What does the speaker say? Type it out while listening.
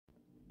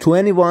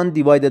21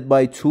 divided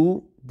by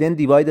 2, then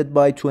divided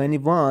by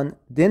 21,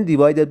 then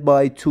divided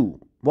by 2.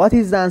 What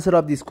is the answer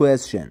of this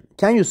question?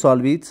 Can you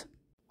solve it?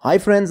 Hi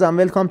friends, and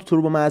welcome to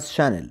Turbo Maths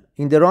channel.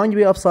 In the wrong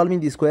way of solving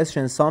this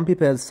question, some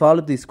people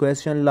solve this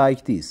question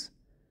like this.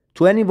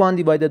 21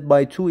 divided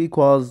by 2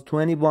 equals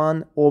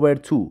 21 over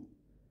 2.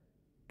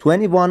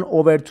 21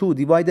 over 2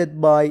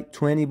 divided by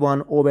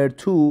 21 over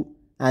 2,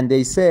 and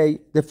they say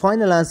the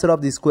final answer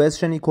of this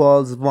question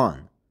equals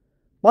 1.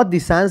 But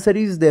this answer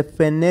is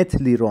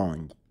definitely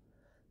wrong.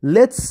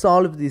 Let's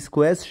solve this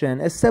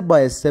question step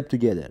by step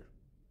together.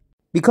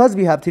 Because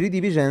we have three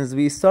divisions,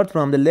 we start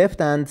from the left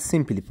and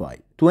simplify.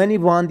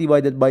 21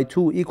 divided by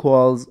 2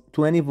 equals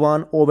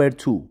 21 over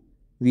 2.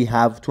 We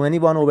have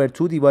 21 over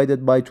 2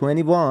 divided by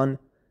 21,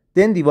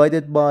 then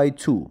divided by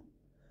 2.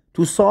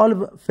 To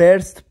solve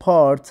first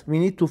part, we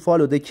need to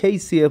follow the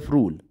KCF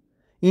rule.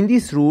 In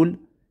this rule,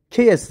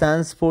 K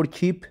stands for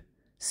keep,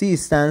 C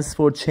stands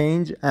for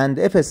change, and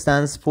F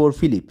stands for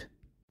flip.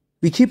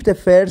 We keep the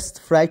first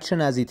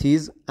fraction as it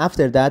is.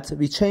 After that,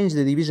 we change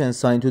the division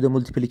sign to the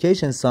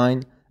multiplication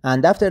sign,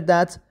 and after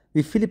that,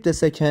 we flip the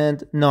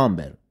second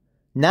number.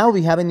 Now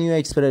we have a new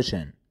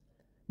expression.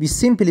 We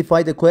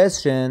simplify the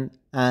question,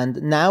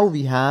 and now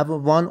we have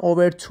 1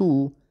 over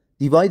 2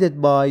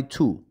 divided by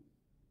 2.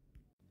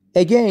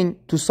 Again,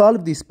 to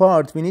solve this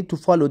part, we need to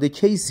follow the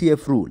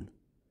KCF rule.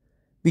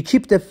 We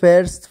keep the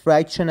first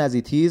fraction as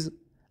it is.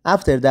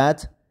 After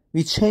that,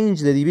 we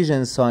change the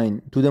division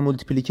sign to the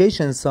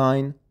multiplication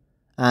sign,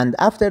 and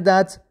after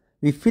that,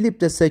 we flip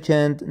the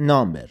second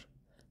number.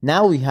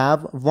 Now we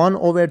have 1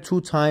 over 2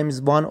 times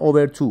 1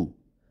 over 2,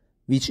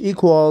 which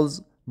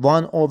equals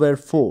 1 over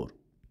 4.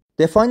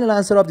 The final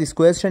answer of this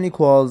question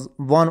equals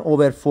 1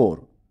 over 4.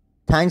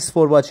 Thanks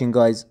for watching,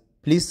 guys.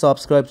 Please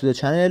subscribe to the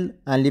channel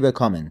and leave a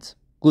comment.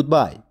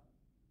 Goodbye.